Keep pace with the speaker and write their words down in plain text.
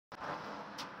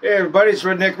Hey everybody, it's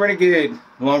Redneck Renegade.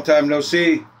 Long time no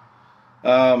see.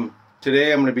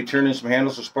 Today I'm going to be turning some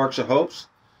handles of Sparks of Hopes.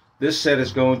 This set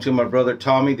is going to my brother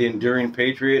Tommy, the Enduring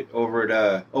Patriot, over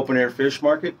at Open Air Fish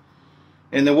Market.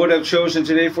 And the wood I've chosen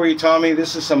today for you, Tommy,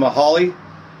 this is some holly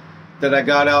that I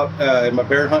got out in my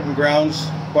bear hunting grounds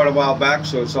quite a while back,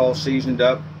 so it's all seasoned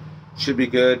up. Should be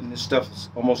good. This stuff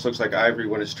almost looks like ivory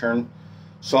when it's turned.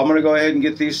 So I'm going to go ahead and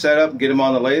get these set up and get them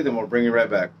on the lathe, and we'll bring you right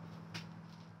back.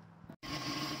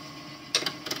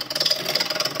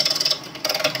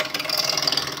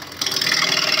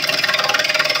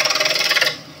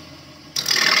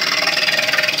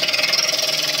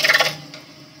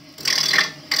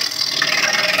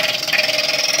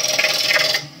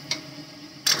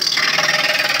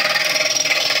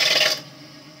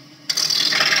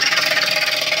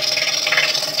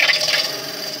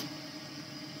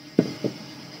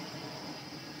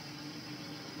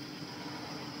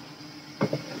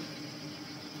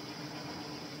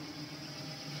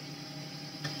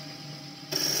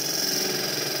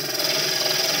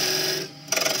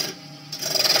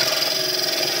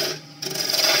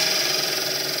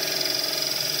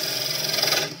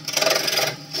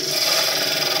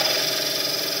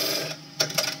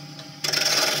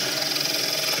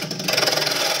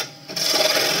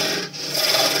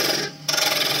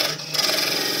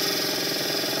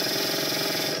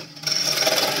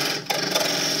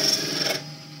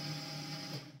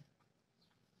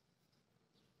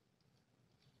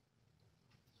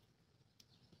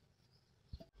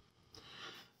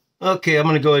 Okay, I'm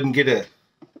going to go ahead and get a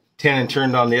tenon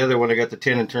turned on the other one. I got the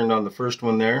tenon turned on the first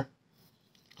one there,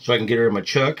 so I can get her in my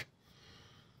chuck.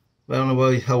 I don't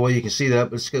know how well you can see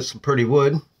that, but it's got some pretty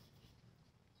wood.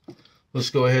 Let's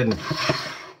go ahead and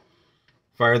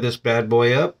fire this bad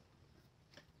boy up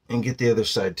and get the other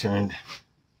side turned.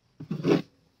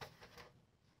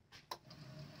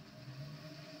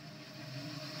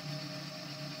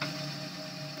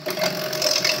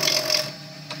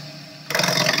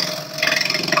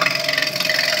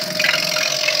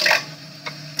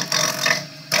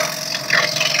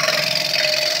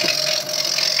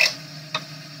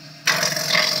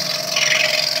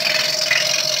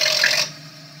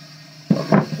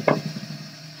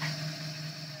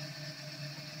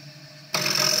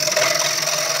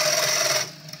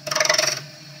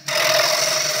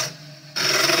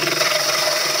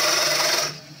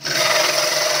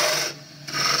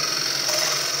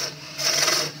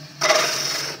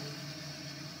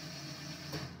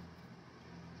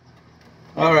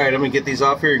 Alright, I'm going to get these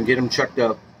off here and get them chucked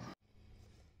up.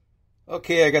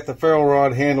 Okay, I got the ferrule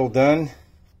rod handle done.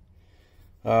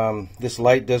 This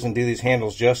light doesn't do these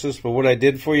handles justice, but what I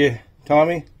did for you,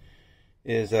 Tommy,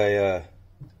 is I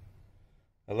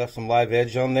left some live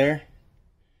edge on there.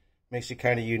 Makes it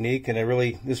kind of unique,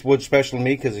 and this wood's special to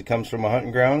me because it comes from my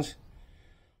hunting grounds.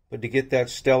 But to get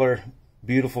that stellar,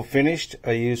 beautiful finished,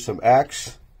 I used some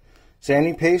Axe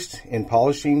sanding paste and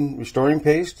polishing restoring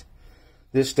paste.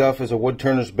 This stuff is a wood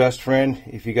turner's best friend.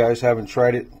 If you guys haven't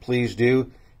tried it, please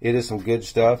do. It is some good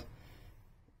stuff.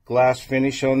 Glass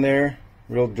finish on there,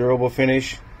 real durable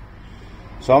finish.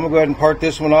 So I'm gonna go ahead and part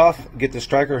this one off, get the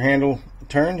striker handle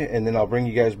turned, and then I'll bring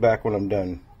you guys back when I'm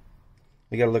done.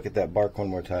 We gotta look at that bark one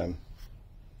more time.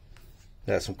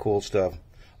 That's some cool stuff.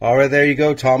 All right, there you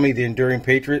go, Tommy, the Enduring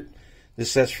Patriot. This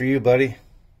set's for you, buddy.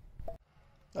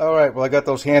 All right, well, I got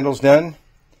those handles done,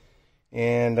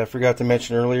 and I forgot to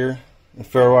mention earlier, the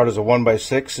ferrule rod is a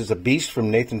 1x6. It's a beast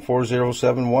from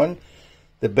Nathan4071.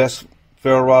 The best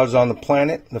ferrule rods on the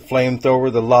planet. The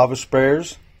flamethrower, the lava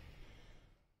sprayers.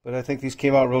 But I think these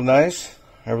came out real nice.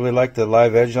 I really like the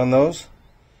live edge on those.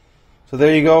 So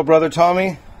there you go, brother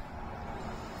Tommy.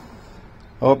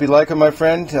 I hope you like them, my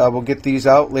friend. I will get these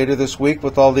out later this week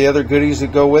with all the other goodies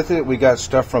that go with it. We got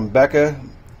stuff from Becca,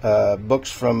 books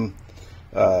from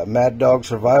Mad Dog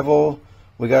Survival.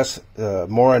 We got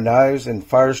more knives and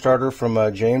fire starter from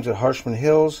James at Harshman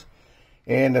Hills,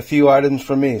 and a few items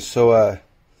from me. So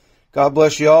God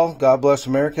bless you all. God bless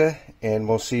America, and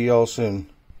we'll see you all soon.